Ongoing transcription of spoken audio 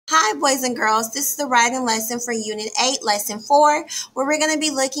Hi, boys and girls. This is the writing lesson for Unit 8, Lesson 4, where we're going to be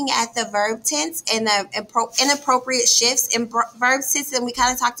looking at the verb tense and the inappropriate shifts in verb tense that we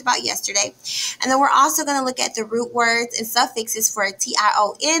kind of talked about yesterday. And then we're also going to look at the root words and suffixes for tion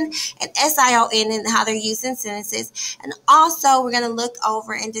and sion and how they're used in sentences. And also, we're going to look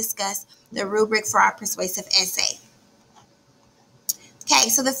over and discuss the rubric for our persuasive essay. Okay,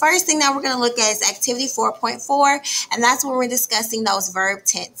 so the first thing that we're going to look at is activity 4.4, and that's where we're discussing those verb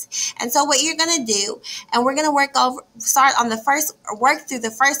tense. And so what you're going to do, and we're going to work through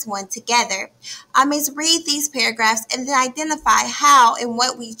the first one together, is read these paragraphs and then identify how and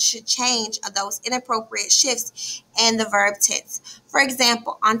what we should change of those inappropriate shifts in the verb tense. For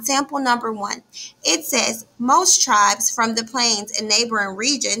example, on sample number 1, it says, most tribes from the plains and neighboring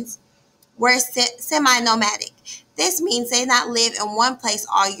regions were semi-nomadic. This means they not live in one place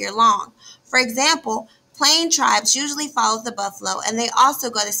all year long. For example, plain tribes usually follow the buffalo, and they also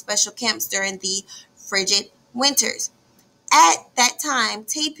go to special camps during the frigid winters. At that time,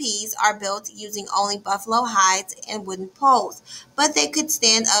 teepees are built using only buffalo hides and wooden poles, but they could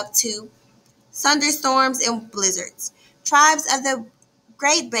stand up to thunderstorms and blizzards. Tribes of the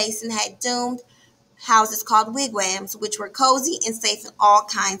Great Basin had domed houses called wigwams, which were cozy and safe in all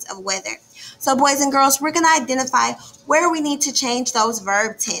kinds of weather. So, boys and girls, we're going to identify where we need to change those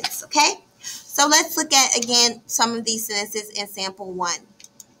verb tense, okay? So let's look at, again, some of these sentences in sample 1.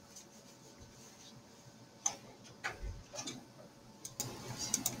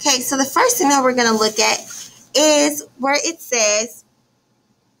 Okay, so the first thing that we're going to look at is where it says,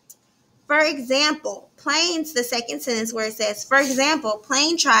 for example, plains, the second sentence where it says, for example,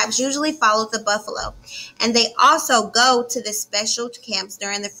 plain tribes usually follow the buffalo, and they also go to the special camps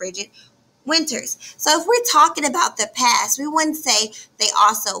during the frigid winters. So if we're talking about the past, we wouldn't say they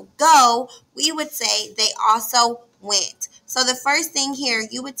also go, we would say they also went. So the first thing here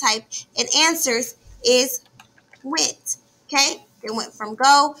you would type in answers is went, okay? They went from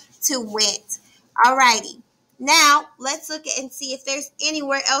go to went. Alrighty. Now, let's look at and see if there's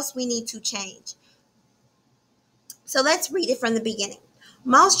anywhere else we need to change. So let's read it from the beginning.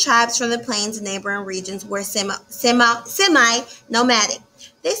 Most tribes from the plains and neighboring regions were semi-nomadic.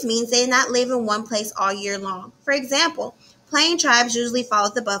 This means they did not live in one place all year long. For example, plain tribes usually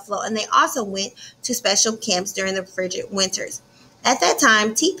followed the buffalo, and they also went to special camps during the frigid winters. At that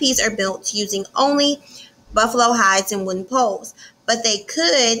time, teepees are built using only buffalo hides and wooden poles, but they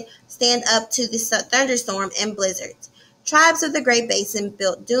could stand up to the thunderstorm and blizzards. Tribes of the Great Basin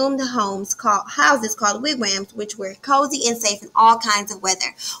built doomed houses called wigwams, which were cozy and safe in all kinds of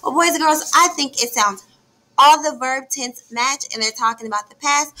weather. Well, boys and girls, I think it sounds all the verb tense match, and they're talking about the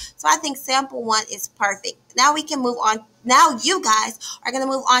past. So I think sample 1 is perfect. Now we can move on. Now you guys are going to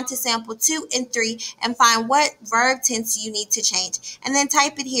move on to sample 2 and 3 and find what verb tense you need to change. And then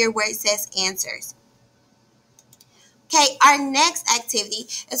type it here where it says answers. Okay, our next activity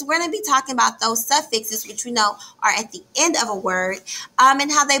is we're going to be talking about those suffixes, which we know are at the end of a word, and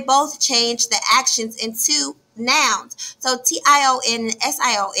how they both change the actions into nouns. So tion and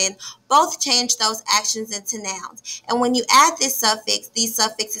sion both change those actions into nouns. And when you add these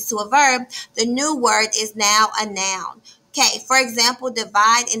suffixes to a verb, the new word is now a noun. Okay, for example,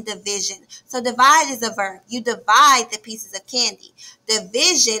 divide and division. So divide is a verb. You divide the pieces of candy.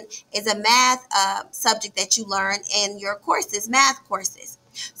 Division is a math subject that you learn in your courses, math courses.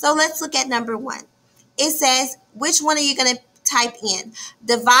 So let's look at number 1. It says, which one are you going to type in?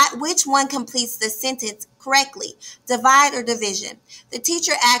 Divide. Which one completes the sentence correctly? Divide or division? The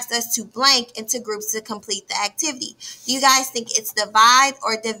teacher asked us to blank into groups to complete the activity. Do you guys think it's divide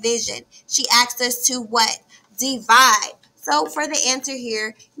or division? She asked us to what? Divide. So for the answer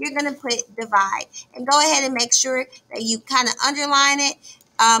here, you're going to put divide. And go ahead and make sure that you kind of underline it,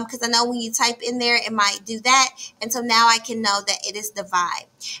 because I know when you type in there, it might do that. And so now I can know that it is divide.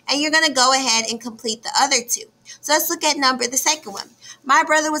 And you're going to go ahead and complete the other 2. So let's look at the second one. My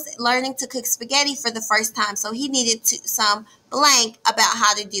brother was learning to cook spaghetti for the first time, so he needed some blank about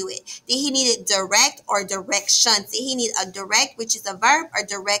how to do it. Did he need it direct or direction? Did he need a direct, which is a verb, or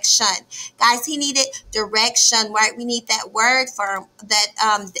direction? Guys, he needed direction, right? We need that word for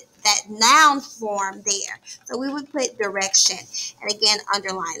that noun form there. So we would put direction, and again,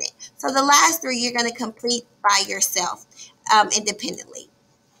 underline it. So the last 3 you're going to complete by yourself independently.